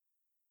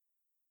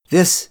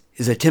This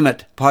is a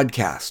Timmit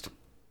podcast.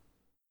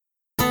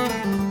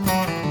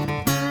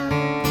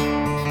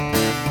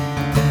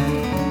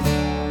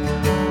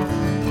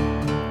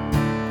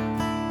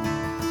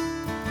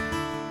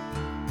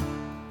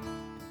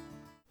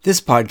 This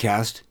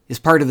podcast is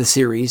part of the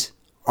series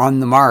On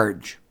the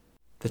Marge.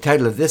 The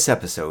title of this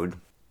episode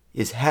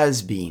is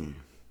Has Been.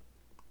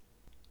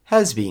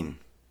 Has Been.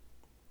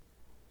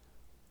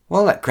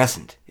 Walnut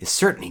Crescent is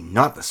certainly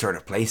not the sort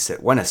of place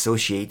that one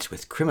associates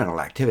with criminal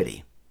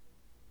activity.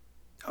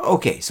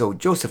 Okay, so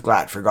Joseph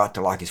Glatt forgot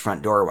to lock his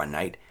front door one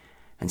night,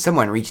 and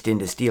someone reached in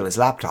to steal his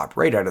laptop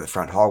right out of the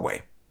front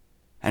hallway.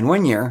 And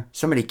one year,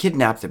 somebody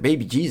kidnapped a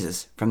baby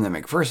Jesus from the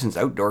McPherson's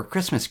outdoor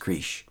Christmas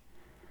creche.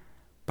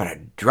 But a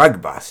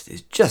drug bust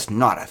is just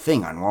not a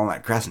thing on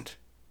Walnut Crescent.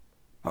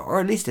 Or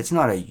at least it's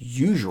not a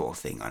usual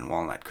thing on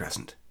Walnut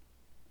Crescent.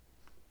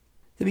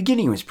 The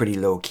beginning was pretty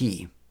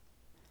low-key.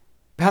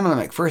 Pamela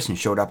McPherson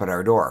showed up at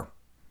our door.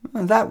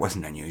 Well, that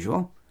wasn't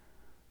unusual.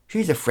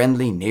 She's a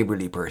friendly,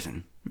 neighborly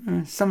person.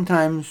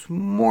 Sometimes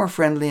more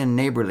friendly and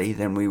neighborly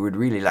than we would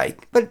really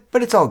like, but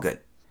it's all good.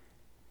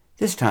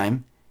 This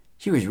time,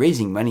 she was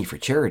raising money for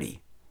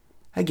charity.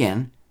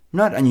 Again,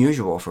 not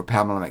unusual for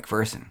Pamela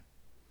McPherson.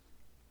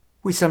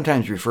 We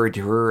sometimes referred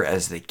to her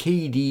as the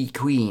KD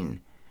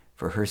Queen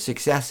for her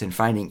success in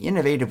finding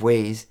innovative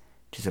ways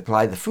to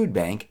supply the food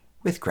bank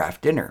with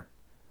Kraft Dinner.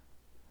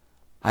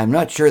 I'm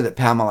not sure that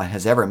Pamela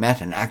has ever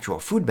met an actual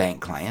food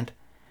bank client,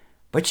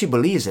 but she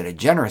believes that a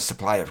generous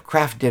supply of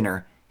Kraft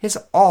Dinner is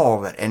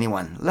all that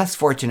anyone less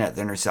fortunate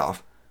than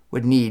herself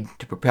would need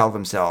to propel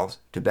themselves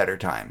to better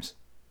times.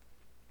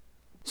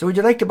 So would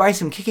you like to buy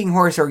some Kicking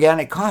Horse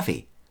organic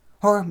coffee?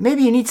 Or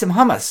maybe you need some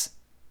hummus?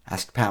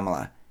 Asked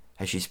Pamela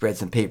as she spread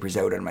some papers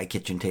out on my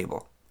kitchen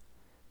table.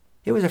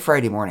 It was a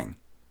Friday morning.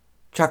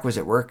 Chuck was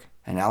at work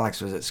and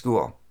Alex was at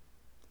school.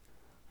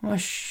 Well,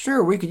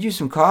 sure, we could use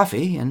some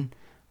coffee, and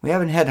we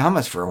haven't had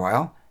hummus for a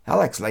while.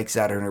 Alex likes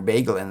that on her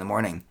bagel in the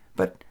morning.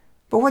 But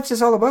what's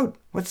this all about?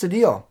 What's the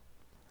deal?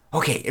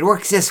 Okay, it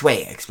works this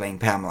way, explained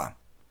Pamela.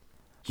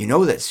 You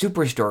know that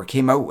Superstore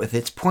came out with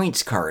its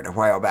points card a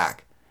while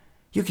back.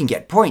 You can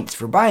get points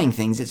for buying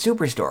things at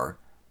Superstore,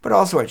 but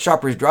also at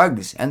Shoppers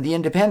Drugs and The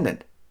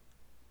Independent.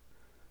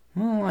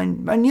 Well, I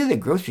knew that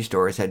grocery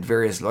stores had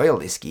various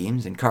loyalty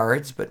schemes and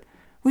cards, but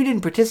we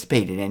didn't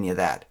participate in any of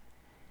that.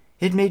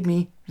 It made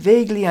me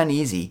vaguely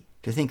uneasy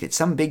to think that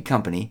some big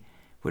company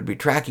would be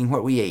tracking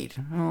what we ate,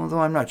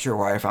 although I'm not sure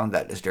why I found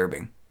that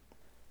disturbing.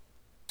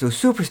 So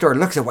Superstore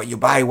looks at what you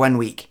buy one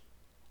week,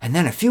 and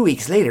then a few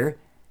weeks later,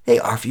 they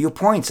offer you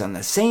points on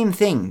the same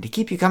thing to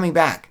keep you coming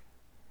back.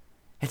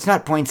 It's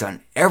not points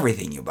on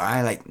everything you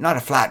buy, like not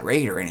a flat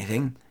rate or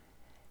anything.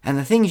 And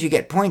the things you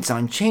get points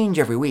on change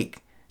every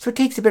week, so it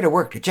takes a bit of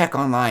work to check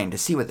online to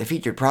see what the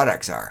featured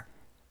products are.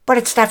 But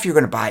it's stuff you're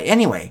going to buy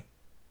anyway.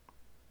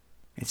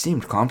 It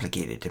seemed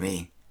complicated to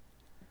me.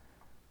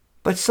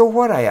 But so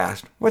what, I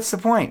asked. What's the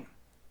point?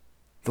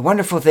 The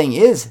wonderful thing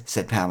is,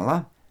 said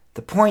Pamela,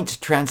 the points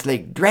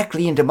translate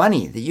directly into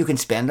money that you can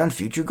spend on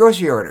future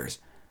grocery orders.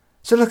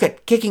 So look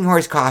at Kicking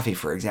Horse coffee,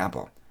 for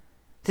example.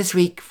 This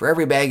week, for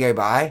every bag I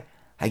buy,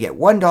 I get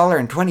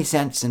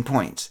 $1.20 in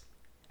points.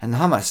 And the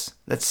hummus,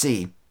 let's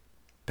see.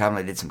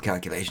 Pamela did some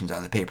calculations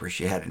on the paper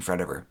she had in front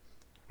of her.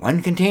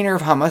 One container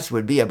of hummus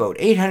would be about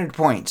 800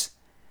 points.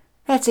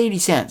 That's 80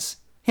 cents.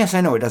 Yes,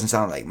 I know it doesn't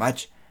sound like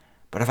much,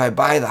 but if I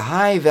buy the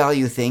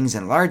high-value things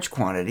in large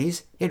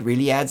quantities, it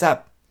really adds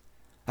up.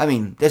 I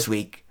mean, this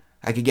week,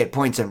 I could get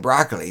points on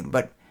broccoli,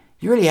 but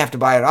you really have to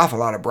buy an awful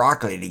lot of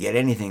broccoli to get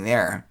anything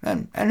there.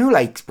 And who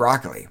likes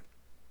broccoli?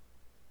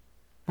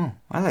 Oh,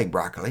 I like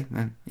broccoli,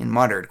 in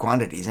moderate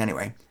quantities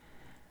anyway.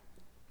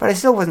 But I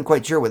still wasn't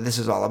quite sure what this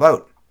was all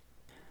about.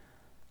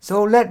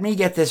 So let me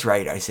get this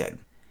right, I said.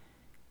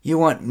 You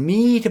want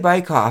me to buy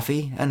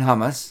coffee and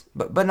hummus,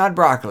 but not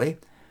broccoli,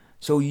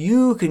 so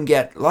you can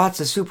get lots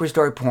of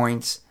Superstore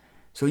points,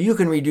 so you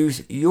can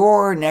reduce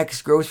your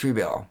next grocery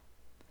bill.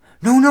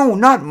 No,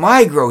 not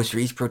my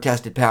groceries,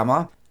 protested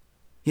Pamela.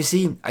 You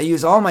see, I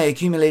use all my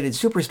accumulated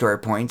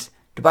Superstore points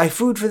to buy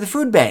food for the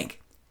food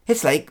bank.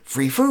 It's like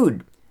free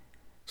food.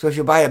 So if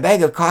you buy a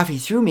bag of coffee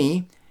through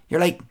me, you're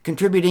like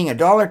contributing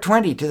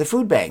 $1.20 to the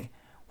food bank,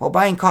 while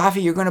buying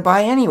coffee you're going to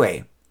buy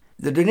anyway.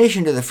 The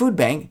donation to the food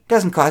bank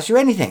doesn't cost you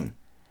anything.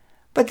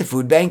 But the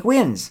food bank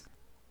wins.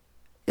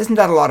 Isn't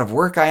that a lot of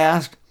work, I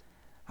asked?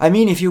 I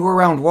mean, if you go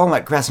around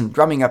Walnut Crescent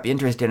drumming up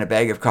interest in a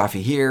bag of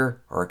coffee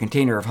here, or a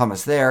container of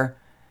hummus there,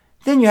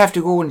 then you have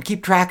to go and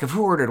keep track of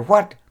who ordered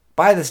what,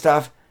 buy the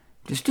stuff,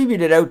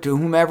 distribute it out to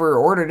whomever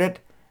ordered it,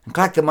 and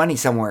collect the money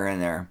somewhere in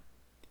there.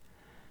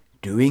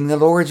 Doing the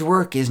Lord's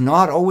work is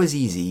not always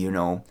easy, you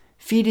know,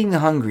 feeding the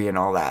hungry and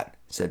all that,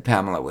 said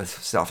Pamela with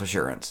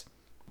self-assurance.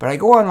 But I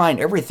go online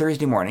every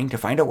Thursday morning to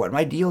find out what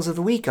my deals of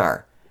the week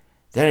are.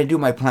 Then I do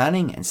my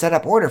planning and set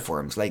up order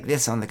forms like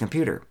this on the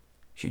computer.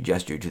 She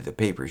gestured to the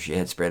papers she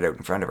had spread out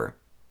in front of her.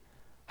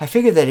 I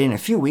figure that in a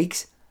few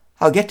weeks,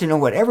 I'll get to know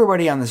what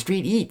everybody on the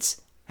street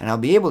eats, and I'll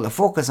be able to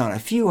focus on a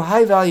few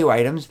high-value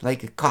items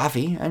like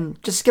coffee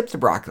and just skip the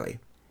broccoli.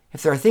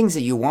 If there are things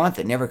that you want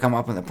that never come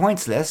up on the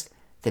points list,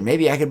 then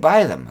maybe I could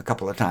buy them a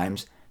couple of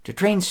times to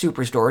train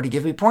Superstore to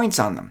give me points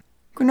on them.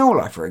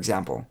 Granola, for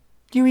example.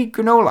 Do you eat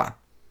granola?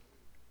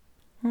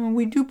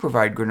 We do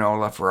provide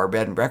granola for our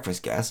bed and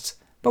breakfast guests,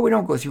 but we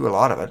don't go through a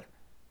lot of it.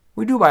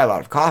 We do buy a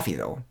lot of coffee,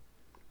 though.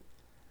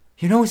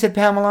 You know, said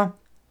Pamela,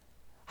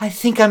 I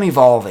think I'm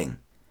evolving.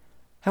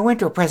 I went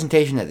to a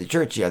presentation at the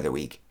church the other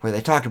week where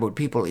they talked about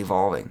people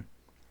evolving.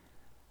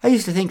 I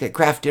used to think that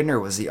Kraft Dinner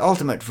was the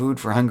ultimate food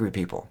for hungry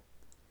people.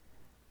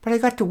 But I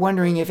got to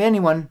wondering if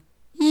anyone,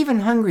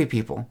 even hungry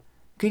people,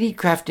 could eat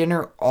Kraft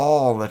Dinner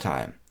all the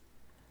time.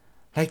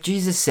 Like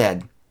Jesus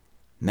said,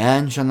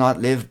 man shall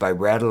not live by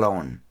bread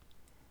alone.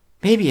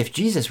 Maybe if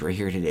Jesus were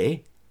here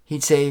today,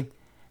 he'd say,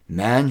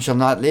 man shall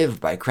not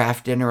live by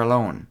Kraft Dinner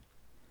alone.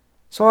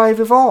 So I've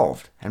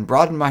evolved and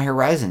broadened my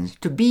horizons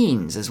to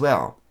beans as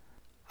well.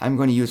 I'm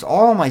going to use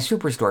all my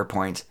Superstore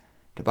points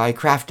to buy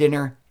Kraft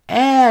Dinner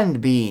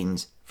and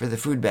beans for the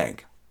food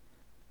bank.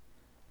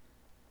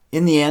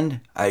 In the end,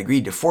 I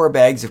agreed to 4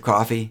 bags of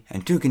coffee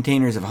and 2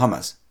 containers of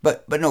hummus,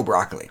 but no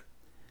broccoli.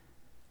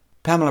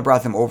 Pamela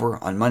brought them over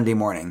on Monday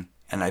morning,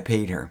 and I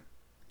paid her.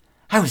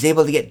 I was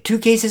able to get 2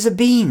 cases of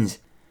beans.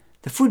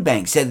 The food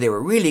bank said they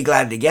were really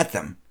glad to get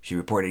them, she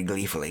reported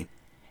gleefully.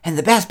 And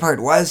the best part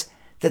was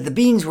that the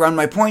beans were on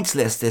my points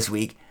list this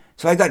week,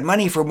 so I got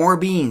money for more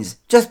beans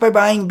just by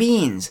buying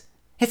beans.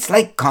 It's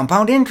like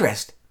compound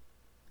interest.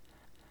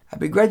 I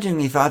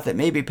begrudgingly thought that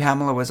maybe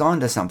Pamela was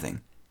onto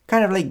something,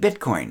 kind of like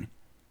Bitcoin,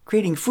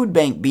 creating food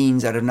bank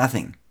beans out of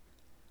nothing.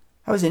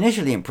 I was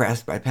initially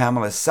impressed by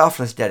Pamela's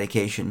selfless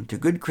dedication to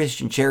good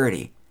Christian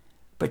charity,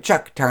 but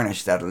Chuck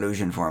tarnished that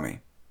illusion for me.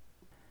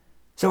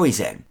 So he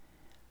said,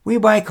 we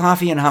buy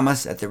coffee and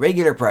hummus at the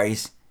regular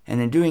price, and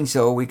in doing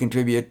so we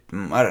contribute,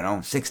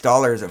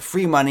 $6 of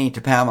free money to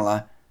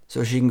Pamela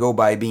so she can go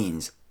buy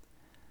beans.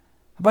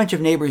 A bunch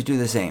of neighbors do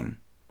the same.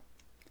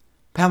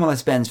 Pamela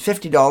spends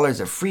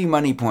 $50 of free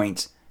money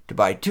points to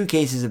buy 2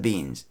 cases of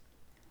beans.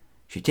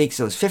 She takes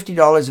those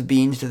 $50 of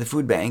beans to the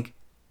food bank,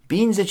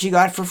 beans that she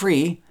got for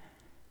free,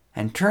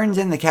 and turns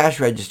in the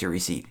cash register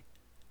receipt.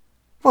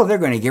 Well, they're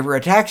going to give her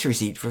a tax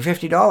receipt for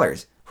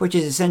 $50, which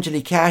is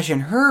essentially cash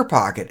in her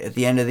pocket at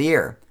the end of the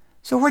year.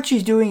 So what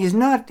she's doing is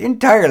not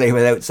entirely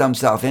without some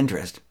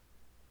self-interest.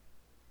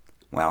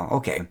 Well,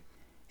 okay.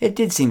 It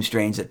did seem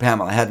strange that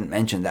Pamela hadn't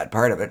mentioned that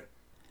part of it.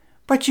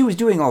 But she was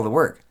doing all the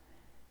work.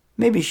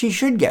 Maybe she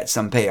should get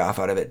some payoff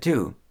out of it,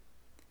 too.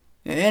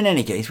 In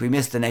any case, we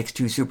missed the next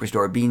 2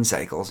 Superstore bean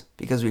cycles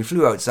because we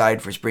flew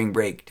outside for spring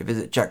break to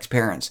visit Chuck's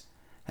parents,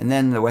 and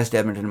then the West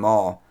Edmonton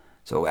Mall,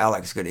 so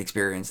Alex could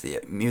experience the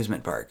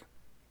amusement park.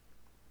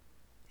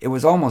 It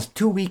was almost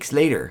 2 weeks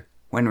later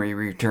when we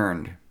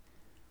returned.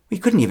 We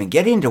couldn't even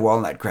get into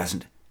Walnut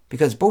Crescent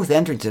because both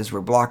entrances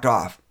were blocked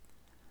off.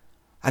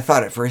 I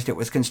thought at first it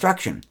was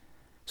construction,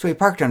 so we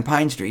parked on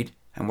Pine Street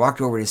and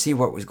walked over to see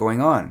what was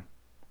going on.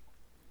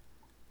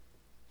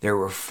 There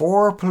were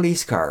 4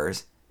 police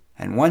cars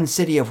and 1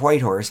 City of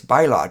Whitehorse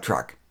bylaw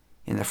truck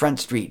in the front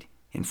street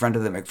in front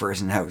of the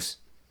McPherson house.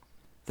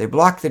 They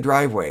blocked the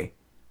driveway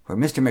where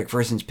Mr.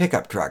 McPherson's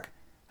pickup truck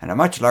and a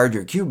much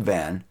larger cube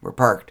van were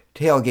parked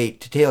tailgate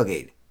to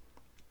tailgate.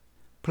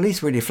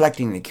 Police were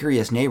deflecting the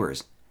curious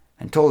neighbors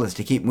and told us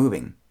to keep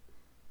moving.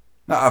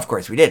 Of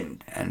course we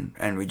didn't,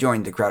 and we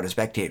joined the crowd of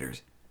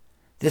spectators.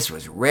 This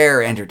was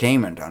rare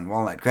entertainment on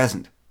Walnut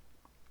Crescent.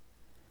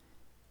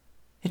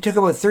 It took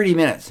about 30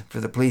 minutes for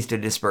the police to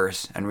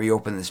disperse and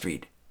reopen the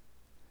street.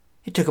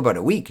 It took about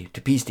a week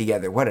to piece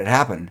together what had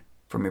happened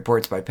from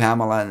reports by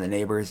Pamela and the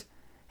neighbors,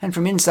 and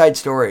from inside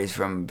stories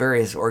from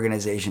various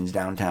organizations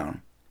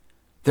downtown.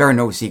 There are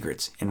no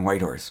secrets in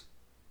Whitehorse.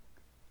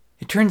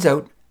 It turns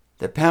out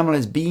that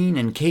Pamela's Bean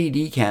and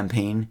KD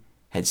campaign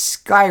had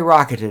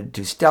skyrocketed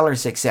to stellar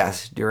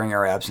success during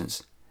our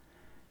absence.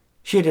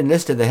 She had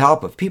enlisted the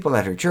help of people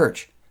at her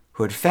church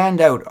who had fanned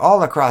out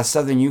all across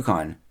southern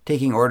Yukon,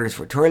 taking orders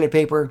for toilet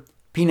paper,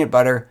 peanut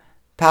butter,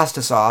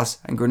 pasta sauce,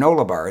 and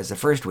granola bars the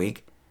first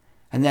week,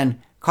 and then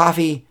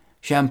coffee,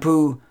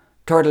 shampoo,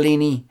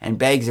 tortellini, and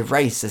bags of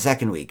rice the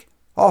second week,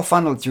 all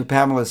funneled through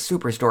Pamela's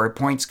Superstore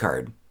points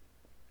card.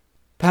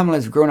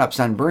 Pamela's grown-up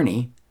son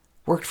Bernie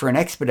worked for an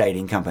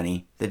expediting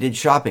company that did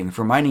shopping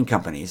for mining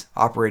companies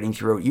operating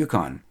throughout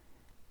Yukon,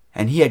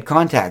 and he had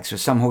contacts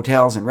with some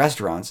hotels and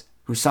restaurants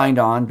who signed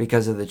on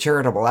because of the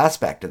charitable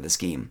aspect of the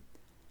scheme.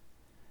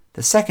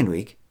 The second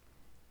week,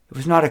 it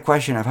was not a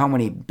question of how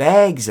many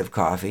bags of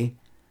coffee,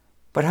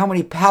 but how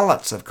many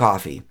pallets of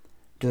coffee,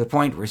 to the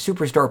point where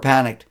Superstore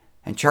panicked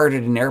and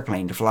chartered an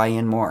airplane to fly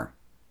in more.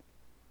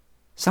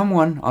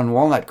 Someone on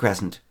Walnut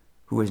Crescent,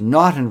 who was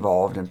not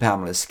involved in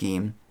Pamela's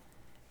scheme,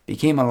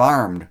 became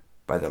alarmed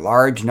by the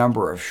large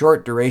number of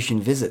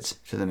short-duration visits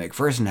to the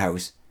McPherson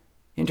house,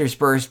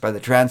 interspersed by the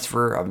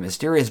transfer of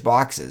mysterious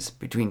boxes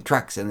between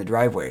trucks in the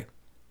driveway.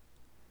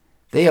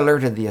 They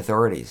alerted the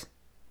authorities.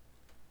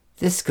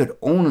 This could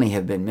only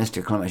have been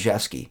Mr.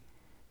 Klimaszewski,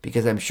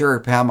 because I'm sure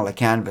Pamela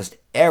canvassed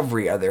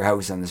every other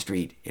house on the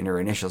street in her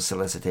initial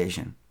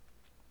solicitation.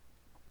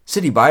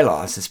 City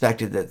bylaw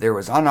suspected that there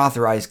was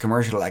unauthorized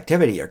commercial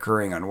activity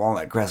occurring on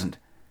Walnut Crescent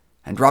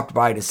and dropped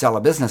by to sell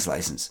a business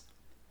license.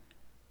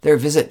 Their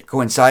visit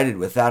coincided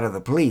with that of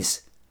the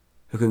police,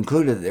 who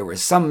concluded there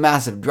was some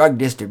massive drug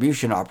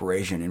distribution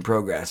operation in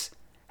progress,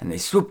 and they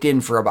swooped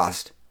in for a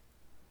bust.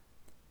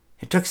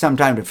 It took some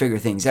time to figure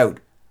things out,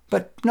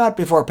 but not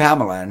before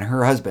Pamela and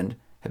her husband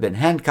had been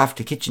handcuffed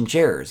to kitchen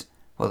chairs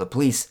while the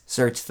police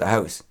searched the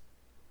house.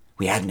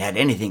 We hadn't had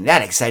anything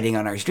that exciting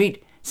on our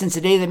street since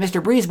the day that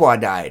Mr. Brisebois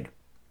died.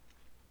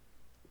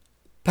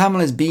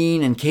 Pamela's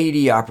Bean and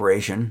KD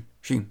operation,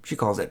 she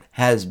calls it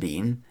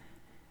has-been,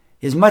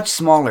 is much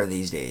smaller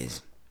these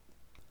days.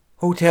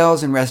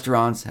 Hotels and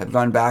restaurants have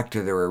gone back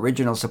to their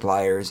original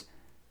suppliers,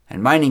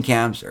 and mining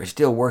camps are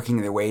still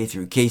working their way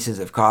through cases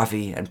of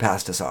coffee and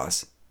pasta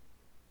sauce.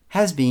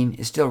 Has-been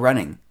is still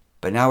running,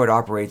 but now it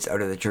operates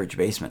out of the church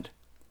basement.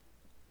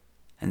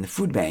 And the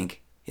food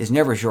bank is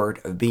never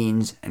short of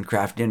beans and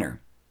Kraft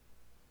Dinner.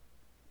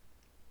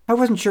 I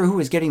wasn't sure who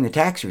was getting the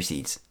tax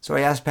receipts, so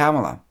I asked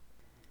Pamela.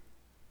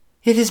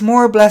 "It is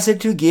more blessed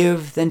to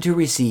give than to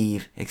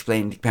receive,"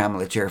 explained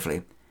Pamela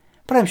cheerfully.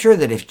 "But I'm sure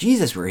that if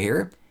Jesus were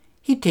here,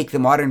 he'd take the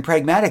modern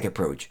pragmatic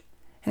approach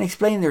and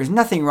explain there's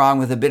nothing wrong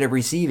with a bit of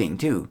receiving,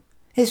 too.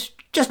 It's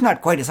just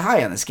not quite as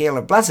high on the scale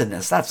of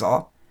blessedness, that's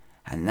all.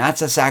 And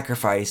that's a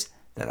sacrifice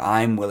that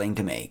I'm willing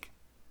to make."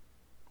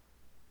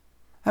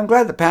 I'm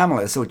glad that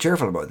Pamela is so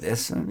cheerful about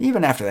this,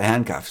 even after the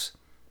handcuffs.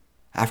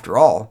 After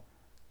all,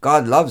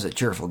 God loves a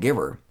cheerful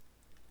giver.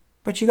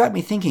 But she got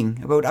me thinking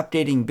about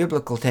updating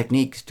biblical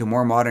techniques to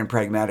more modern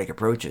pragmatic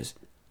approaches.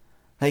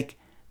 Like,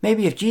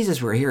 maybe if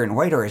Jesus were here in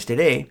Whitehorse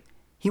today,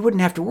 he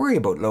wouldn't have to worry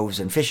about loaves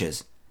and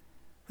fishes.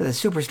 With a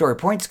Superstore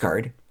points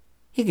card,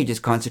 he could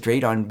just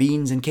concentrate on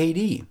beans and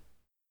KD.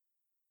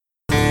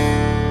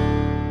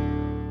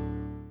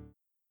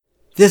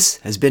 This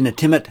has been a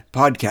Timmit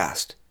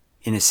podcast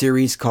in a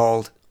series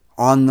called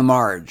On the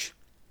Marge.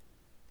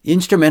 The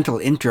instrumental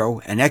intro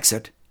and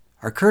exit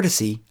are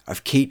courtesy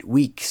of Kate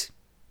Weeks.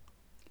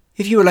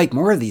 If you would like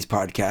more of these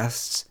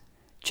podcasts,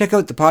 check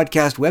out the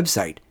podcast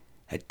website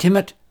at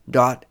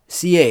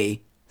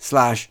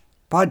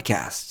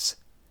timmit.ca/podcasts.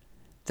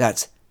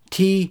 That's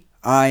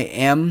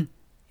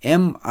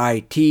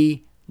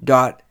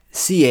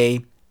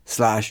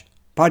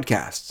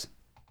TIMMIT.ca/podcasts.